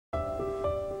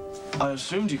I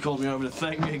assumed you called me over to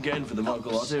thank me again for the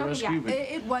Michael Latte rescue. Yeah, but...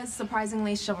 it was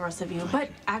surprisingly chivalrous of you, but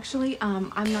actually, I'm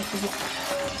not the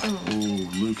one.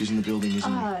 Oh, Luke is in the building,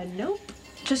 isn't he? Nope.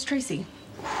 Just Tracy.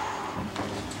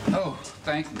 Oh,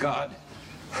 thank God.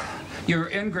 Your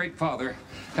ingrate father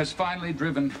has finally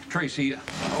driven Tracy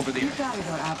over the... You gotta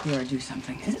go out there and do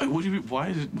something. What do you mean?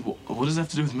 What does that have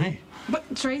to do with me?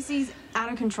 But Tracy's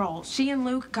out of control. She and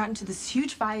Luke got into this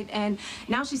huge fight, and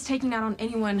now she's taking out on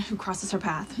anyone who crosses her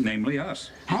path. Namely us.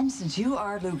 And since you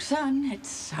are Luke's son,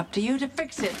 it's up to you to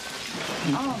fix it.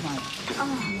 Oh, my...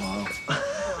 Oh.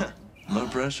 Wow. No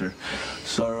pressure.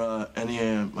 So, any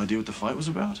idea what the fight was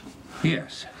about?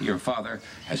 Yes, your father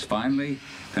has finally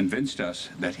convinced us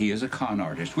that he is a con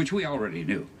artist, which we already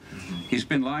knew. He's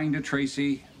been lying to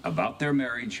Tracy about their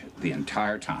marriage the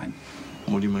entire time.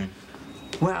 What do you mean?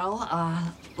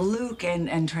 Well, Luke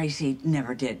and Tracy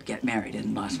never did get married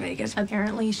in Las Vegas.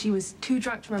 Apparently, she was too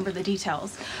drunk to remember the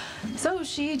details, so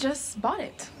she just bought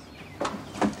it.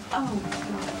 Oh.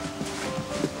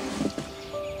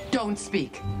 Don't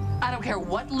speak. I don't care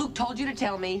what Luke told you to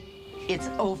tell me. It's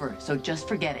over, so just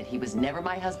forget it. He was never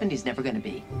my husband. He's never going to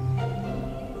be.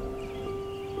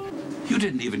 You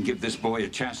didn't even give this boy a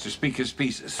chance to speak his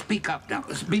piece. Speak up now.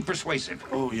 Be persuasive.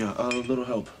 Oh, yeah, a little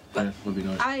help. Yeah, would be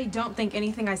nice. I don't think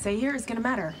anything I say here is going to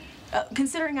matter.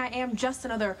 Considering I am just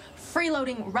another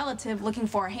freeloading relative looking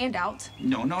for a handout.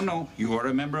 No. You are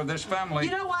a member of this family.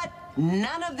 You know what?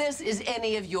 None of this is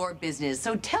any of your business,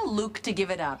 so tell Luke to give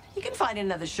it up. You can find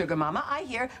another sugar mama. I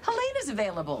hear Helena's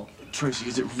available. Tracy,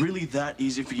 is it really that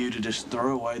easy for you to just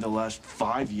throw away the last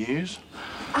 5 years?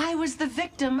 I was the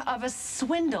victim of a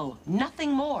swindle,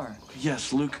 nothing more.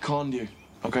 Yes, Luke conned you.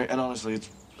 Okay, and honestly,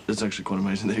 it's actually quite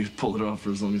amazing that he pulled it off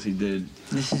for as long as he did.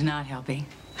 This is not helping.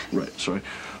 Right, sorry.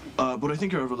 What I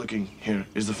think you're overlooking here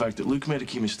is the fact that Luke made a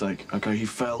key mistake, okay? He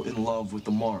fell in love with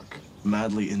the mark,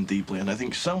 madly and deeply, and I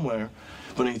think somewhere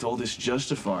beneath all this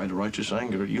justified, righteous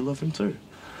anger, you love him too.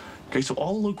 Okay, so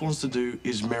all Luke wants to do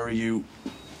is marry you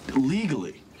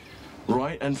legally,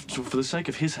 right? And so for the sake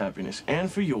of his happiness,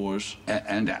 and for yours...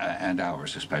 And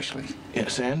ours, especially.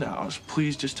 Yes, and ours,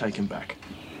 please just take him back.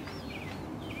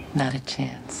 Not a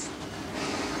chance.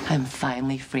 I'm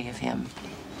finally free of him.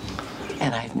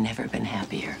 And I've never been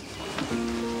happier.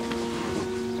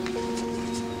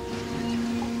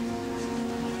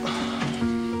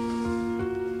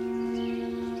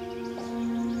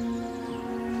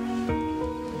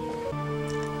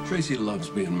 Tracy loves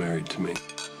being married to me.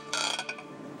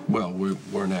 Well, we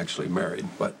weren't actually married,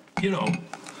 but, you know,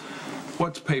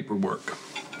 what's paperwork?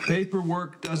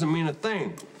 Paperwork doesn't mean a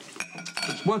thing.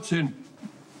 It's what's in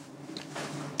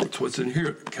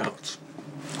here that counts.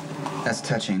 That's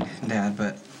touching, Dad,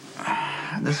 but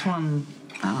this one,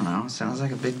 I don't know, sounds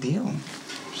like a big deal.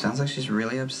 Sounds like she's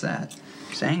really upset.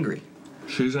 She's angry.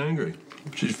 She's angry.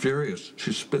 She's furious.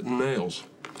 She's spitting nails.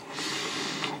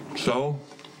 So,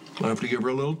 I have to give her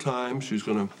a little time. She's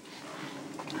gonna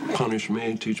punish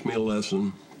me, teach me a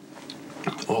lesson,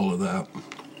 all of that.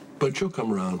 But she'll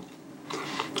come around.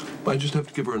 I just have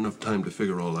to give her enough time to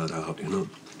figure all that out, you know?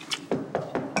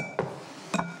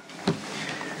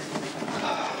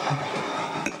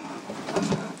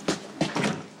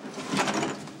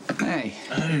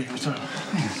 Hey, what's up?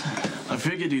 I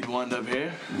figured you'd wind up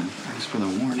here. Thanks for the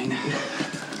warning.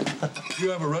 You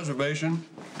have a reservation?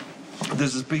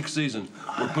 This is peak season.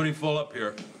 We're pretty full up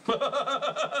here.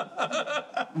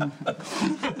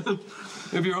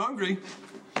 If you're hungry,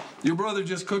 your brother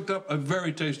just cooked up a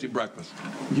very tasty breakfast.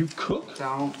 You cooked?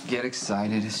 Don't get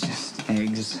excited. It's just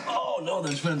eggs. Oh, no,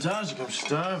 that's fantastic. I'm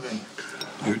starving.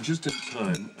 You're just in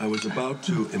time. I was about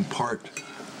to impart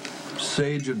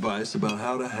sage advice about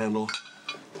how to handle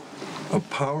a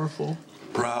powerful,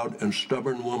 proud, and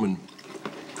stubborn woman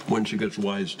when she gets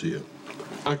wise to you.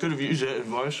 I could have used that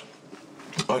advice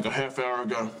like a half hour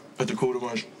ago at the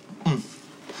Quartermass.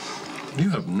 You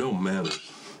have no manners.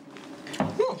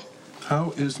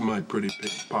 How is my pretty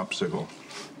pink popsicle?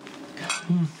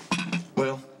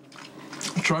 Well,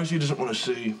 Tracy doesn't want to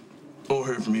see or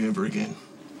hear from you ever again.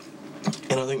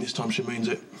 And I think this time she means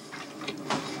it.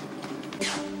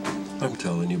 I'm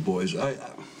telling you, boys,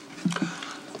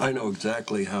 I know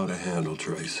exactly how to handle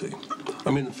Tracy.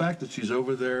 I mean, the fact that she's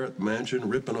over there at the mansion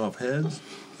ripping off heads,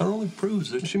 that only proves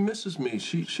that she misses me.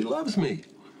 She loves me.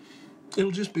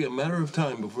 It'll just be a matter of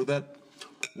time before that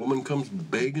woman comes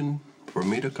begging for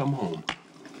me to come home.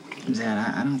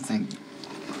 Dad, I don't think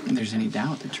there's any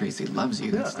doubt that Tracy loves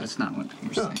you. That's not what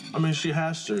you're saying. I mean, she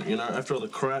has to, you know, after all the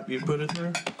crap you put it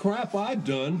through. Crap I've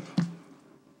done.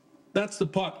 That's the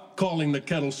pot calling the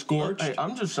kettle scorched. Hey,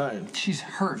 I'm just saying. She's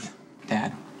hurt,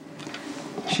 Dad.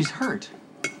 She's hurt.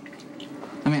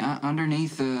 I mean,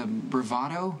 underneath the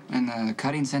bravado and the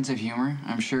cutting sense of humor,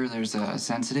 I'm sure there's a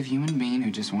sensitive human being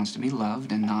who just wants to be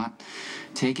loved and not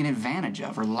taken advantage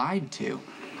of or lied to.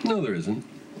 No, there isn't.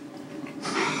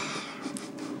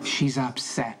 She's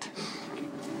upset.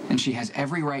 And she has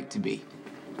every right to be.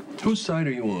 Whose side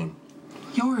are you on?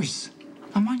 Yours.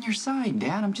 I'm on your side,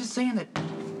 Dad. I'm just saying that,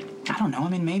 I don't know, I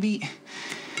mean, maybe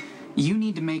you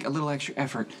need to make a little extra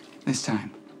effort this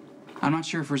time. I'm not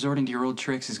sure if resorting to your old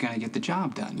tricks is going to get the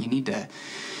job done. You need to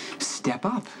step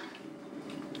up,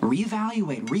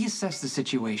 reevaluate, reassess the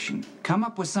situation, come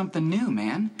up with something new,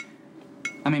 man.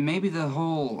 I mean, maybe the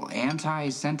whole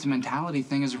anti-sentimentality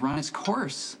thing has run its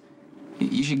course.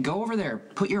 You should go over there,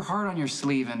 put your heart on your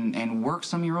sleeve, and work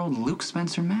some of your old Luke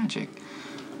Spencer magic.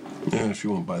 Yeah, she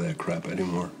won't buy that crap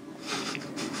anymore.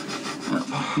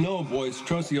 No, boys,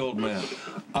 trust the old man.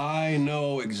 I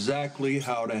know exactly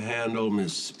how to handle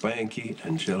Miss Spanky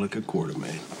Angelica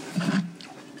Quartermain.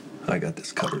 I got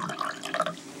this covered.